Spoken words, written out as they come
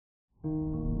Good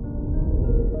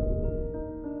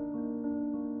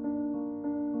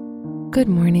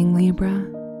morning, Libra.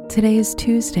 Today is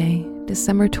Tuesday,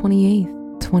 December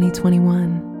 28th,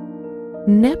 2021.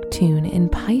 Neptune in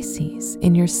Pisces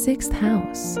in your 6th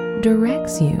house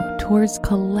directs you towards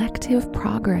collective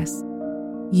progress.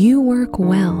 You work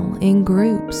well in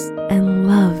groups and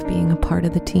love being a part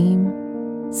of the team.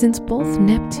 Since both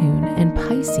Neptune and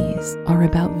Pisces are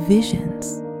about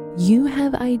visions, you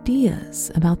have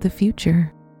ideas about the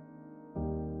future.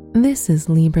 This is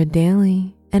Libra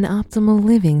Daily, an optimal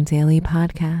living daily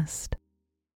podcast.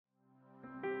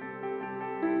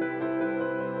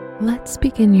 Let's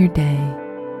begin your day.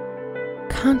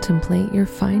 Contemplate your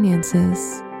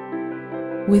finances.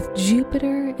 With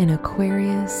Jupiter in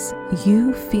Aquarius,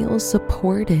 you feel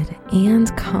supported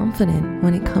and confident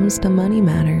when it comes to money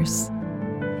matters.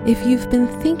 If you've been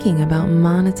thinking about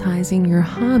monetizing your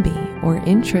hobby or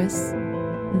interests,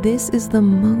 this is the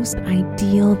most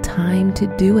ideal time to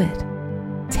do it.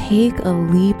 Take a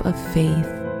leap of faith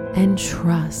and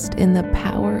trust in the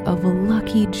power of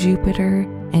lucky Jupiter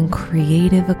and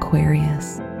creative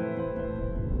Aquarius.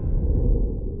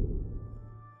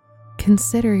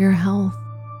 Consider your health.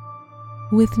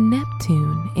 With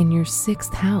Neptune in your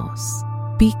 6th house,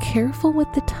 be careful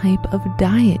with the type of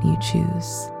diet you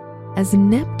choose, as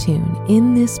Neptune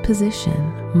in this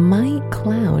position might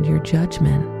cloud your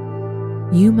judgment.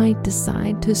 You might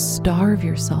decide to starve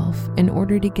yourself in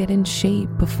order to get in shape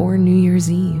before New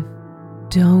Year's Eve.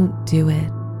 Don't do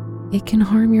it. It can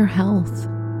harm your health.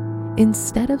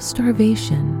 Instead of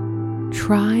starvation,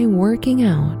 try working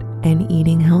out and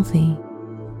eating healthy.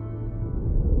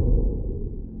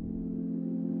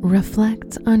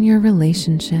 Reflect on your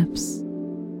relationships.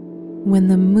 When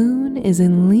the moon is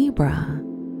in Libra,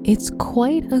 it's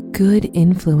quite a good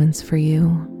influence for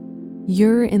you.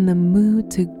 You're in the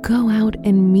mood to go out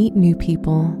and meet new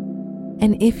people.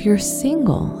 And if you're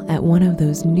single at one of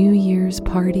those New Year's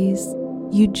parties,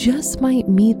 you just might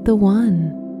meet the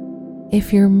one.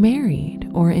 If you're married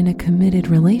or in a committed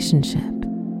relationship,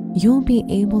 you'll be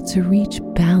able to reach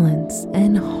balance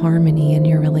and harmony in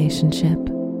your relationship.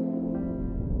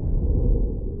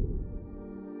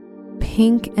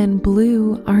 Pink and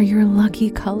blue are your lucky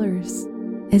colors,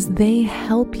 as they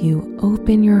help you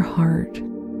open your heart.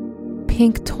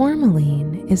 Pink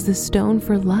tourmaline is the stone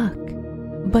for luck,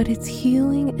 but its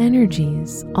healing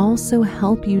energies also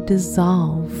help you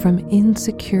dissolve from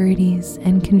insecurities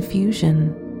and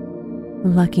confusion.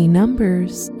 Lucky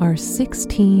numbers are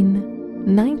 16,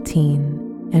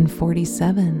 19, and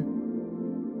 47.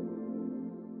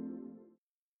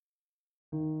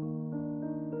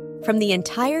 From the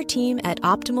entire team at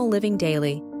Optimal Living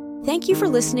Daily, thank you for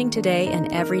listening today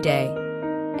and every day.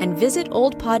 And visit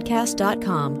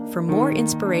oldpodcast.com for more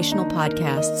inspirational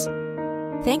podcasts.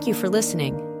 Thank you for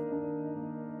listening.